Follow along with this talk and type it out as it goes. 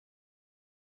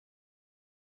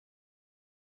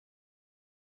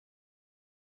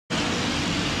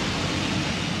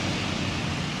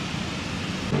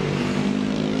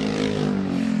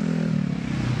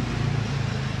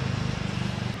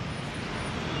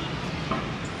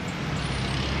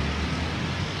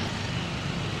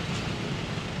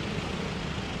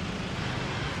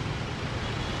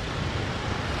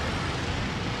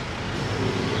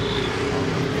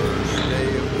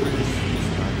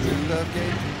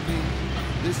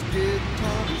This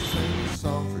guitar to sing a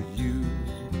song for you.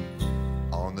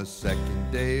 On the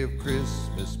second day of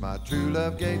Christmas, my true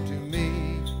love gave to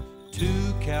me 2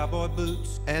 cowboy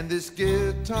boots. and this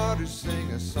guitar to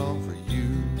sing a song for you.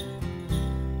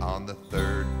 On the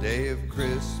third day of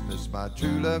Christmas, my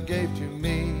true love gave to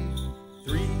me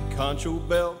 3 concho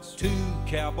belts. 2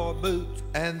 cowboy boots.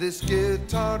 and this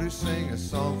guitar to sing a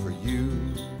song for you.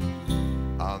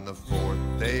 On the fourth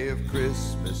day of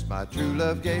Christmas, my true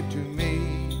love gave to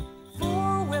me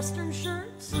 4 western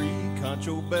shirts, 3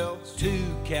 concho belts.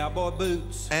 2 cowboy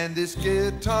boots. and this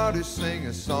guitar to sing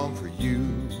a song for you.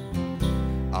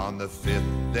 On the fifth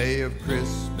day of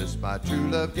Christmas, my true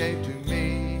love gave to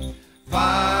me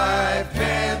 5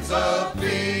 cans of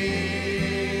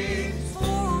beans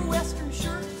 4 western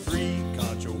shirts, 3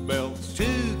 concho belts.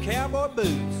 2 cowboy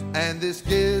boots. and this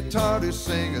guitar to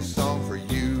sing a song for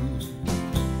you.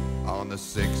 On the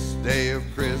sixth day of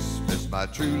Christmas, my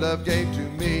true love gave to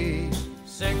me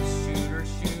 6 shooter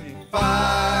shooting,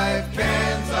 5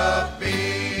 cans of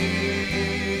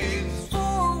beans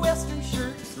 4 western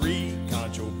shirts, 3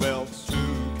 concho belts. 2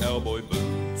 cowboy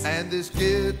boots. and this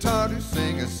guitar to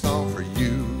sing a song for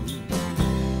you.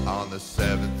 On the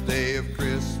seventh day of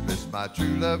Christmas, my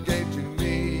true love gave to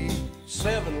me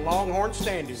 7 longhorn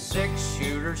standing. 6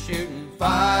 shooter shooting,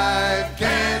 5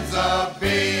 cans of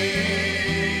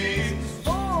beans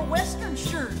 4 western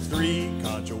shirts, 3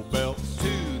 concho belts. 2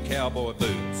 cowboy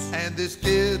boots. and this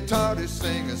guitar to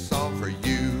sing a song for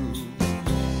you.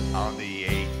 On the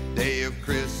eighth day of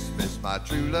Christmas, my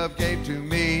true love gave to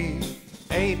me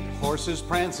 8 horses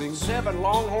prancing. 7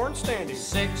 longhorn standing.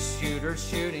 6 shooter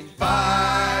shooting,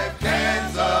 5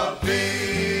 cans of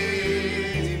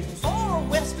beans 4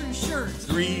 western shirts,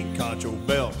 3 concho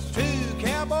belts. 2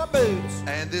 cowboy boots.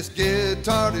 and this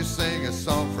guitar to sing a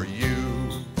song for you.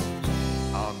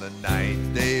 On the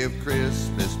ninth day of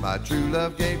Christmas, my true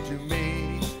love gave to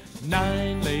me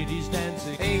 9 ladies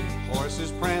dancing. 8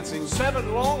 horses prancing.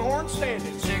 7 longhorn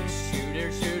standing. 6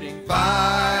 shooter shooting,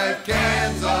 5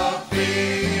 cans of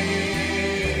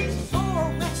beans 4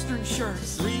 western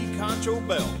shirts, 3 concho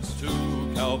belts.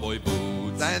 2 cowboy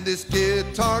boots. and this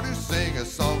guitar to sing a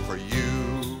song for you.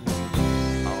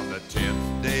 On the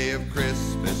 10th day of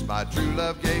Christmas, my true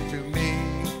love gave to me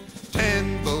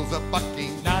 10 bulls a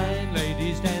bucking 9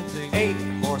 ladies dancing. 8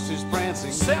 horses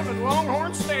prancing. 7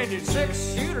 longhorn standing.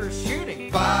 6 shooter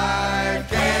shooting, 5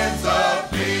 cans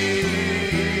of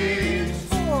beans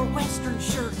 4 western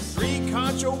shirts, 3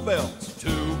 concho belts. 2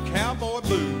 cowboy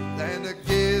boots. and a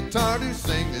guitar to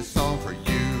sing this song for you.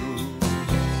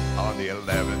 On the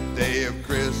 11th day of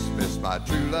Christmas, my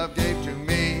true love gave to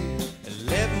me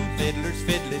 11 fiddlers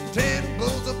fiddling. 10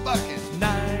 bulls a bucking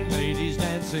 9 ladies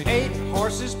dancing. 8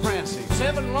 horses prancing.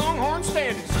 7 longhorn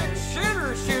standing. 6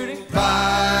 shooter shooting,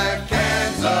 5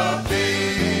 cans of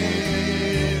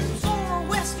beans 4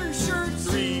 western shirts,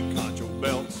 3 concho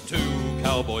belts. 2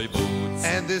 cowboy boots.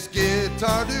 and this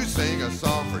guitar to sing a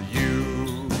song for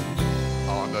you.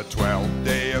 On the 12th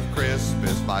day of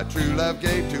Christmas, my true love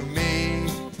gave to me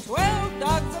 12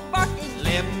 dogs a barking,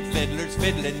 11 fiddlers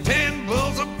fiddling. 10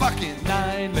 bulls a bucking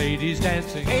 9 ladies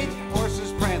dancing. 8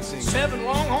 horses prancing. 7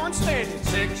 longhorn standing.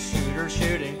 6 shooter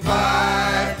shooting,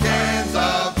 5 cans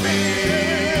of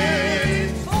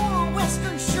beans 4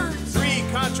 western shirts, 3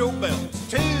 concho belts.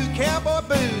 2 cowboy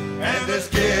boots. and this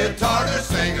guitar to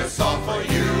sing a song for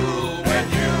you.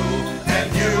 And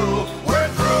you, we're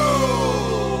through.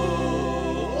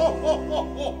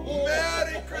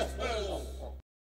 Merry Christmas.